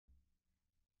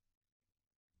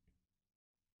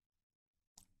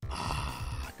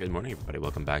Good morning, everybody.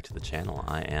 Welcome back to the channel.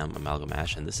 I am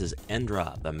AmalgamAsh, and this is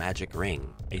Endra, the Magic Ring,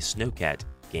 a snowcat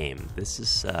game. This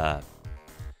is,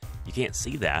 you can't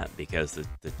see that because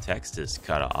the text is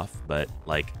cut off, but,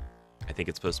 like, I think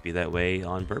it's supposed to be that way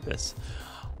on purpose.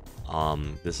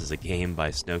 This is a game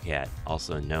by Snowcat,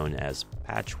 also known as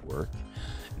Patchwork,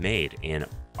 made in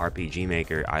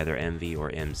rpgmaker, either MV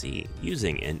or MZ,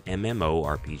 using an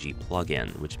MMORPG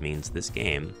plugin, which means this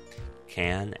game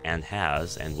can and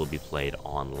has and will be played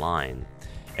online,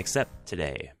 except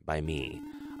today by me.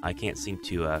 I can't seem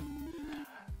to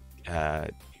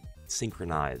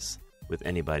synchronize with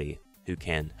anybody who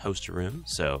can host a room,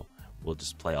 so we'll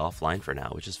just play offline for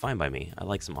now, which is fine by me. I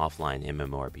like some offline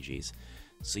MMORPGs.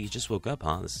 So you just woke up,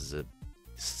 huh? This is a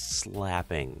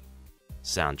slapping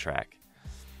soundtrack.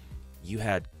 You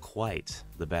had quite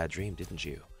the bad dream, didn't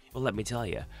you? Well, let me tell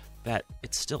you that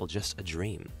it's still just a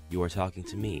dream. You are talking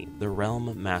to me, the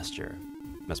Realm Master.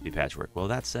 Must be Patchwork. Well,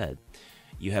 that said,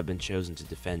 you have been chosen to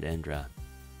defend Endra.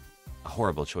 A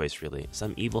horrible choice, really.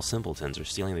 Some evil simpletons are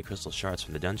stealing the crystal shards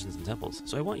from the dungeons and temples,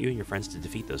 so I want you and your friends to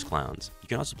defeat those clowns. You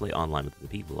can also play online with the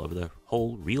people over the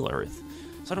whole real Earth,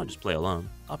 so don't just play alone.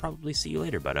 I'll probably see you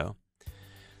later, buddo.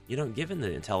 You know, given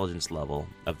the intelligence level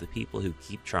of the people who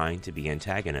keep trying to be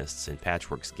antagonists in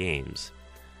Patchwork's games,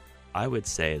 I would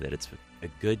say that it's a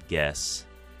good guess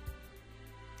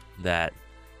that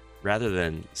rather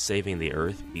than saving the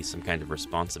Earth be some kind of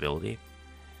responsibility,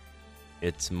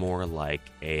 it's more like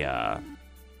a,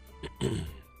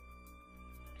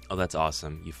 oh, that's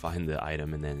awesome. You find the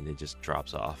item and then it just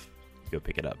drops off. You go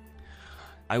pick it up.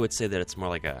 I would say that it's more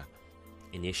like a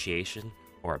initiation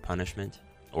or a punishment,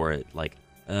 or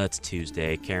it's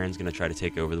Tuesday, Karen's gonna try to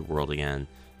take over the world again.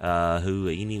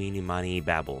 Eeny, meeny, miny,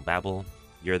 babble. Babble,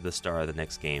 you're the star of the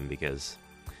next game because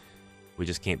we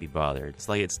just can't be bothered. It's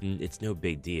like it's no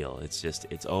big deal. It's just,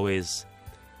 it's always,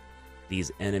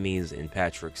 these enemies in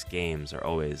Patchwork's games are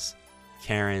always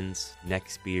Karens,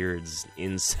 neckbeards,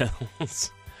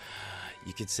 incels.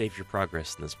 You could save your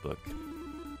progress in this book.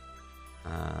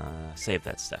 Save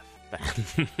that stuff.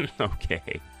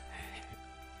 Okay.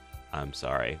 I'm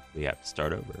sorry. We have to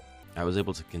start over. I was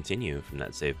able to continue from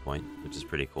that save point, which is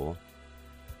pretty cool.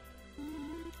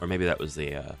 Or maybe that was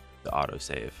the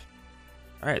autosave.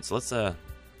 Alright, so let's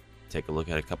take a look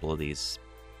at a couple of these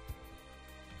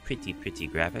pretty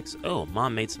graphics. Oh,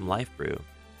 Mom made some life brew.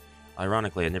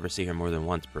 Ironically, I never see her more than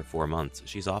once per 4 months.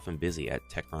 She's often busy at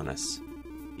Techronus.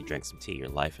 You drank some tea. Your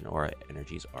life and aura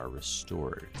energies are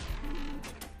restored.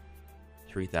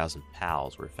 3,000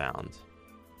 pals were found.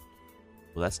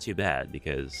 Well, that's too bad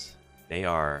because they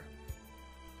are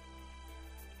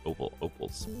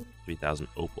opals. 3,000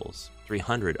 opals.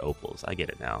 300 opals. I get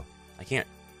it now. I can't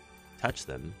touch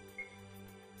them.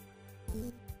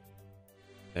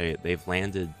 They've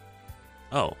landed.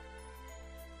 Oh,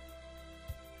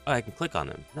 I can click on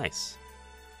them. Nice.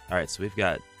 All right, so we've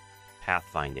got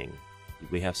pathfinding.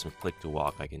 We have some click to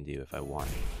walk I can do if I want.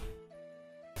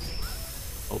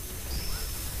 Oh,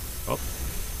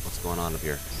 what's going on up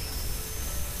here?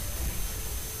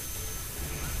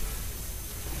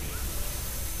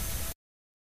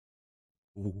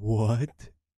 What?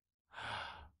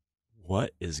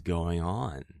 What is going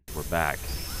on? We're back.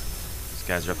 These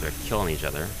guys are up there killing each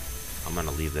other. I'm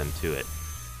gonna leave them to it.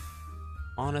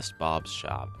 Honest Bob's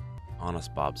shop.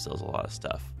 Honest Bob sells a lot of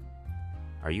stuff.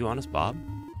 Are you Honest Bob?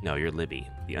 No, you're Libby,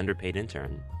 the underpaid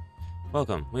intern.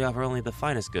 Welcome. We offer only the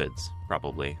finest goods,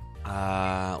 probably.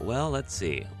 Well, let's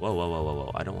see.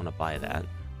 Whoa. I don't want to buy that.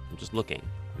 I'm just looking.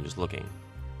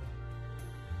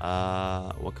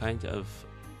 What kind of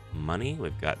money?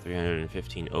 We've got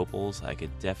 315 opals. I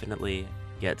could definitely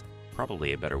get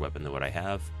probably a better weapon than what I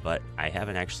have, but I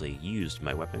haven't actually used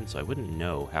my weapon, so I wouldn't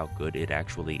know how good it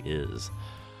actually is.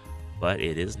 But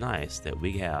it is nice that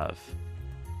we have,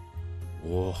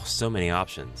 whoa, so many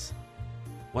options.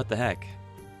 What the heck?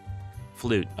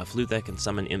 Flute. A flute that can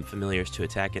summon imp familiars to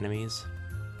attack enemies?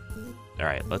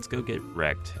 Alright, let's go get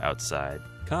wrecked outside.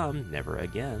 Come, never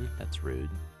again. That's rude.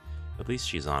 At least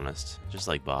she's honest, just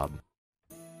like Bob.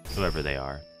 Whoever they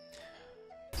are.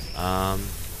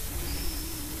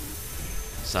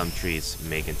 Some trees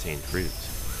may contain fruit.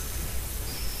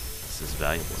 This is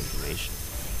valuable information.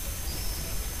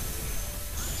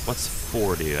 What's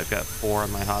 4 do? I've got 4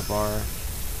 on my hotbar,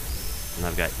 and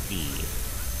I've got E.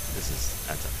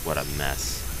 What a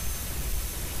mess.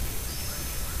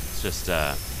 It's just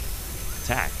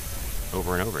attack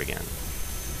over and over again.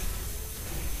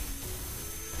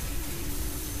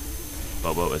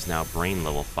 Bobo is now brain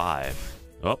level 5.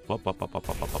 Up.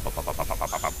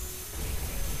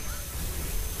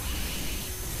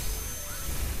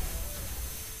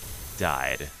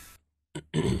 Died.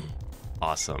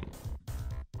 Awesome.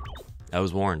 I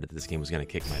was warned that this game was going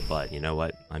to kick my butt. You know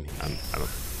what? I'm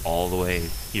all the way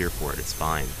here for it. It's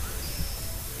fine.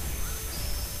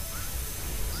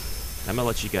 I'm gonna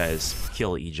let you guys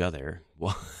kill each other.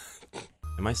 What?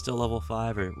 Am I still level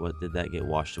 5, or what? Did that get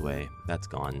washed away? That's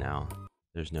gone now.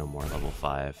 There's no more level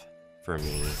 5 for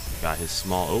me. Got his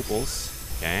small opals.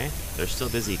 Okay. They're still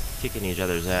busy kicking each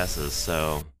other's asses,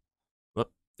 so...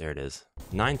 Whoop, there it is.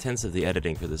 9/10 of the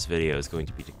editing for this video is going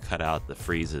to be to cut out the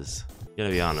freezes. I'm gonna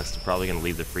be honest, I'm probably gonna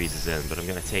leave the freezes in, but I'm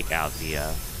gonna take out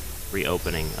the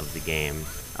reopening of the game.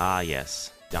 Ah,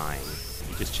 yes. Dying.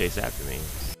 You just chase after me.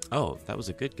 Oh, that was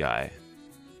a good guy.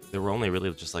 There were only really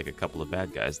just like a couple of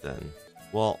bad guys then.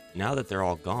 Well, now that they're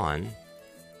all gone,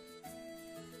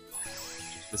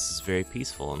 this is very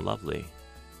peaceful and lovely.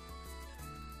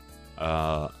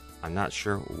 I'm not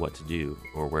sure what to do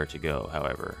or where to go,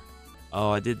 however.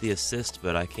 Oh, I did the assist,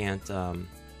 but I can't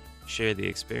share the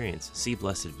experience. See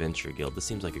Blessed Adventure Guild. This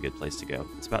seems like a good place to go.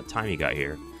 It's about time you got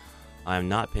here. I am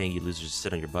not paying you losers to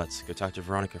sit on your butts. Go talk to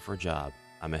Veronica for a job.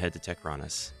 I'm ahead to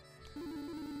Techronis.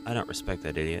 I don't respect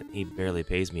that idiot. He barely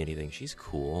pays me anything. She's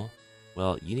cool.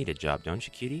 Well, you need a job, don't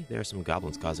you, cutie? There are some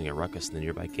goblins causing a ruckus in the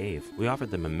nearby cave. We offered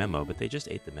them a memo, but they just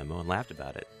ate the memo and laughed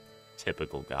about it.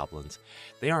 Typical goblins.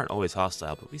 They aren't always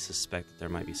hostile, but we suspect that there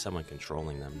might be someone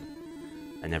controlling them.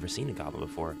 I've never seen a goblin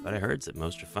before, but I heard that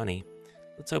most are funny.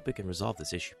 Let's hope we can resolve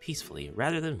this issue peacefully,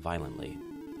 rather than violently.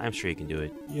 I'm sure you can do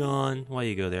it. Yawn. While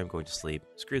you go there, I'm going to sleep.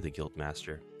 Screw the guild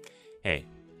master. Hey,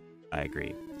 I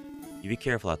agree. You be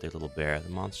careful out there, little bear. The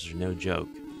monsters are no joke.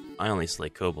 I only slay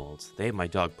kobolds. They have my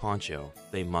dog Poncho.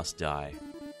 They must die.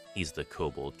 He's the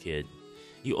kobold kid.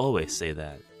 You always say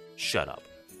that. Shut up.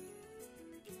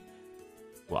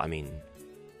 Well, I mean...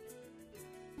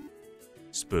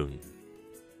 Spoon.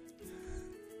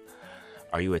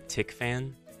 Are you a Tick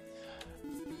fan?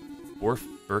 Orf,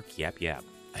 Burk, Yap, Yap.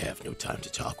 I have no time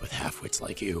to talk with half-wits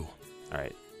like you.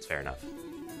 Alright, it's fair enough.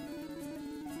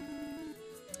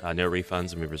 No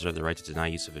refunds, and we reserve the right to deny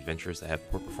use of adventures that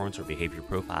have poor performance or behavior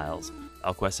profiles.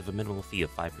 All quests have a minimal fee of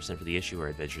 5% for the issuer.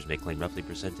 Adventures may claim roughly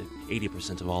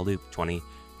 80% of all loot. 20%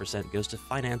 goes to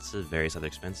finance of various other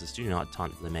expenses. Do not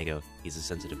taunt Lemego. He's a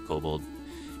sensitive kobold.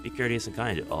 Be courteous and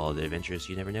kind to all the adventurers.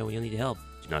 You never know when you'll need help.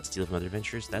 Do not steal from other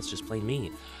adventurers. That's just plain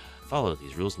mean. Follow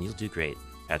these rules and you'll do great.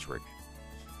 Patchwork.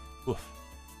 Woof.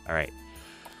 Alright.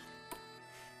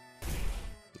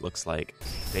 Looks like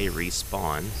they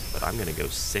respawn, but I'm gonna go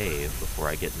save before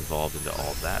I get involved into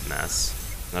all that mess.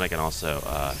 And then I can also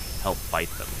help fight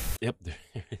them. Yep, there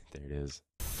it is.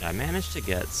 I managed to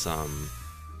get some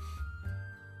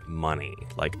money,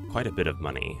 like quite a bit of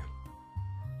money.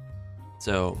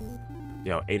 So,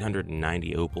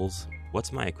 890 opals.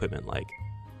 What's my equipment like?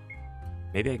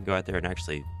 Maybe I can go out there and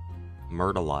actually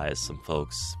myrtleize some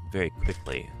folks very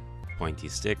quickly. Pointy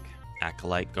stick,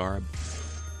 acolyte garb.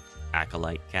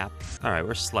 Acolyte cap. Alright,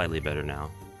 we're slightly better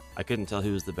now. I couldn't tell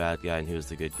who was the bad guy and who was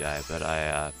the good guy, but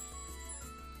I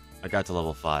got to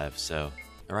level 5, so...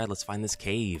 Alright, let's find this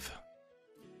cave.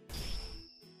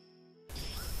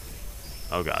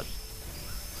 Oh god.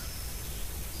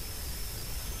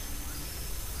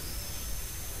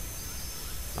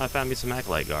 I found me some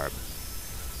acolyte garb.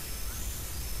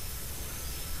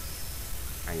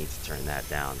 I need to turn that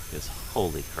down, because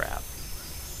holy crap.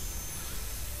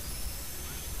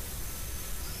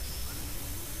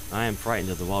 I am frightened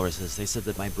of the walruses. They said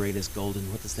that my brain is golden.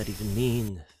 What does that even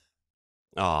mean?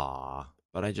 Aww.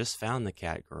 But I just found the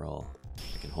cat girl.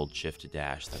 I can hold shift to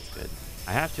dash. That's good.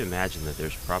 I have to imagine that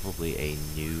there's probably a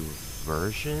new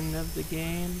version of the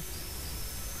game.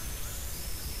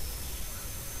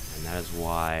 And that is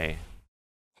why...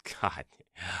 God.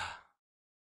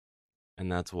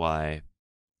 And that's why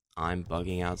I'm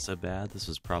bugging out so bad. This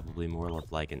was probably more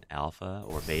like an alpha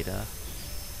or beta.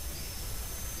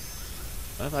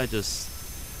 What if I just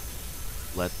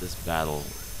let this battle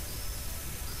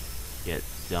get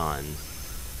done?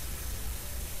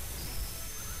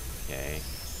 Okay.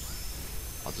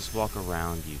 I'll just walk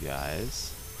around you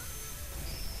guys.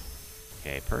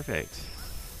 Okay, perfect.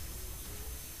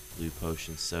 Blue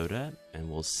potion soda, and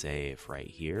we'll save right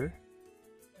here.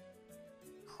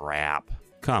 Crap.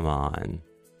 Come on.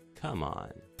 Come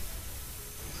on.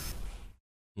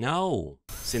 No!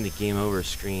 Seeing the game over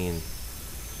screen,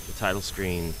 the title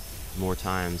screen, more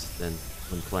times than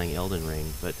when playing Elden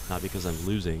Ring, but not because I'm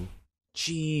losing.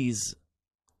 Jeez!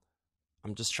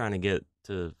 I'm just trying to get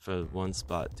from one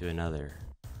spot to another.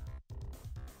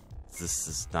 This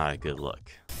is not a good look.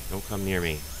 Don't come near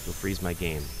me. You'll freeze my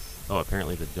game. Oh,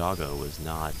 apparently the doggo was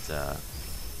not the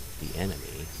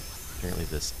enemy. Apparently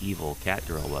this evil cat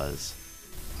girl was.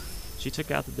 She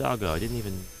took out the doggo. I didn't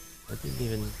even I didn't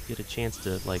even get a chance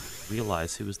to, like,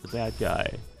 realize who was the bad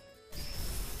guy.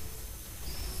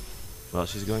 Well,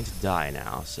 she's going to die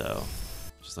now, so...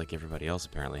 Just like everybody else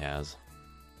apparently has.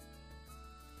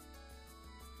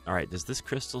 Alright, does this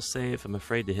crystal save? I'm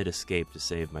afraid to hit escape to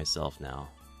save myself now.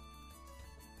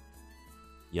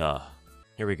 Yeah.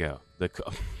 Here we go.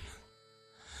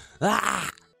 Ah!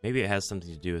 Maybe it has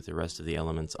something to do with the rest of the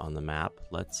elements on the map.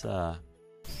 Let's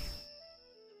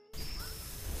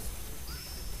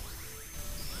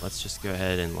just go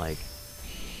ahead and, like,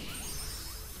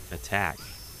 attack.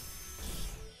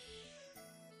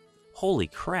 Holy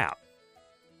crap!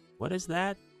 What is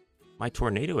that? My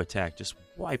tornado attack just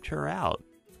wiped her out.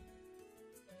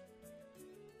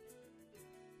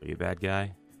 Are you a bad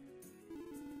guy?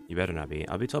 You better not be.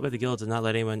 I'll be told by the guild to not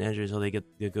let anyone enter until they get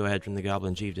the go-ahead from the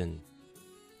Goblin Chieftain.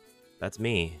 That's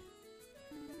me.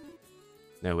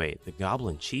 No, wait. The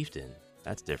Goblin Chieftain?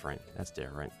 That's different. That's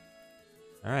different.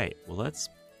 Alright, well, let's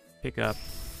pick up...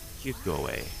 You go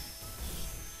away.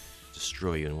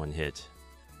 Destroy you in one hit.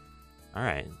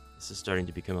 Alright, this is starting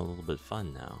to become a little bit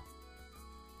fun now.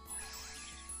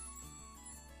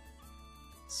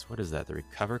 So what is that? The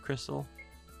Recover Crystal?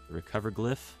 The Recover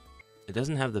Glyph? It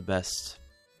doesn't have the best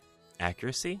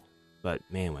accuracy, but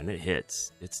man, when it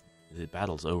hits, the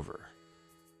battle's over.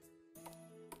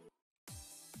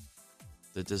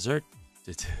 The dessert...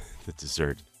 the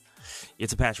dessert.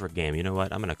 It's a patchwork game, you know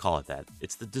what? I'm gonna call it that.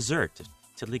 It's the dessert of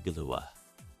Tiligalua.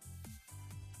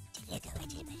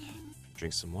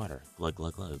 Drink some water. Glug,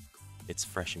 glug, glug. It's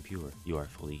fresh and pure. You are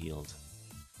fully healed.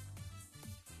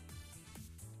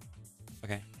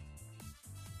 Okay.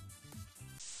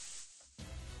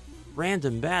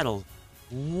 Random battle.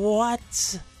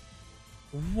 What?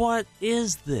 What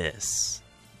is this?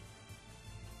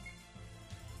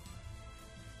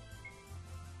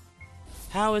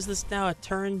 How is this now a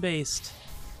turn-based?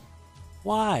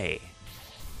 Why?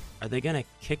 Are they gonna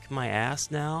kick my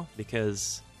ass now?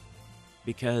 Because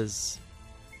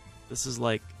this is,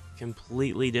 like,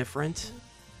 completely different?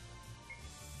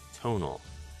 Tonal.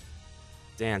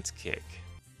 Dance kick.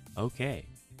 Okay.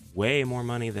 Way more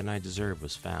money than I deserve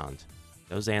was found.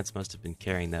 Those ants must have been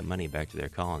carrying that money back to their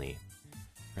colony.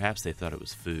 Perhaps they thought it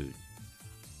was food.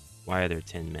 Why are there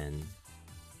 10 men?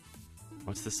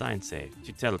 What's the sign say?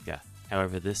 Tutelka.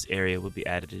 However, this area will be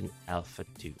added in Alpha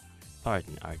 2.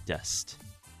 Pardon our dust.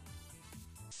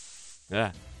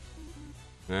 Ah.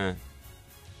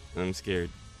 I'm scared.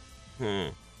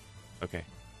 Okay.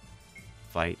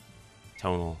 Fight.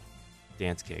 Tonal.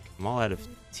 Dance kick. I'm all out of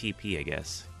TP, I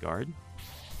guess. Guard?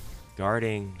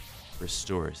 Guarding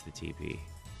restores the TP.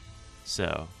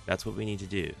 So, that's what we need to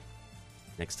do.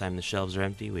 Next time the shelves are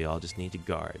empty, we all just need to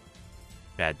guard.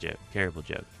 Bad joke. Terrible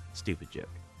joke. Stupid joke.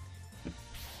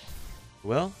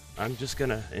 Well, I'm just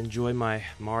gonna enjoy my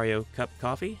Mario cup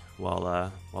coffee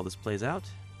while this plays out.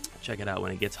 Check it out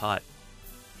when it gets hot.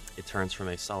 It turns from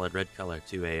a solid red color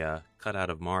to a cutout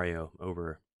of Mario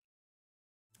over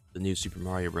the new Super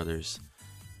Mario Bros.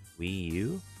 Wii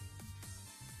U.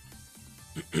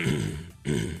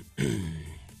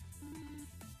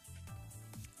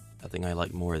 Nothing I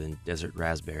like more than desert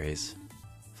raspberries.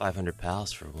 500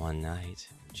 pals for one night.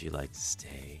 Would you like to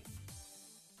stay?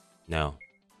 No.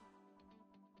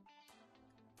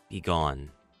 Be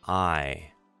gone.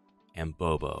 I am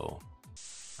Bobo.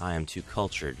 I am too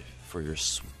cultured for your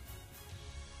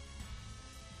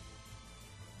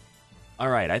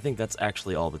Alright, I think that's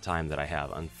actually all the time that I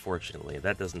have, unfortunately.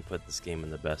 That doesn't put this game in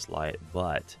the best light,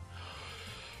 but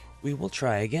we will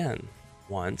try again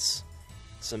once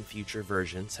some future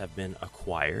versions have been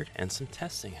acquired and some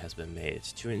testing has been made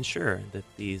to ensure that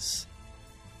these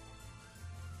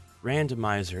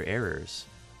randomizer errors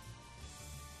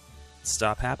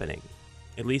stop happening,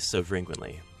 at least so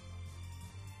frequently.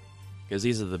 Because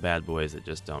these are the bad boys that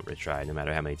just don't retry no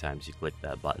matter how many times you click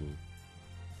that button.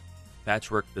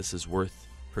 Patchwork, this is worth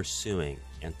pursuing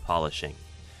and polishing.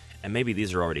 And maybe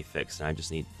these are already fixed and I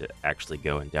just need to actually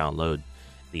go and download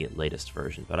the latest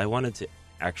version. But I wanted to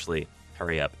actually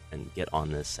hurry up and get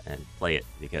on this and play it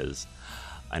because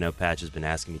I know Patch has been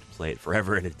asking me to play it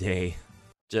forever and a day.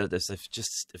 I've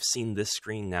seen this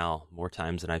screen now more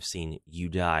times than I've seen You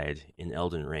Died in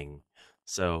Elden Ring.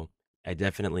 So I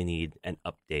definitely need an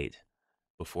update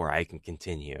before I can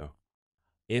continue.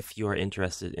 If you're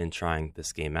interested in trying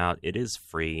this game out, it is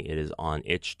free. It is on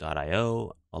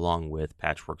itch.io along with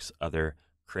Patchwork's other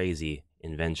crazy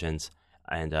inventions.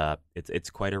 And it's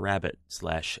quite a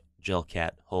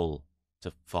rabbit/gelcat hole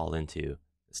to fall into.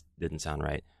 This didn't sound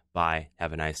right. Bye.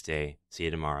 Have a nice day. See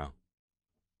you tomorrow.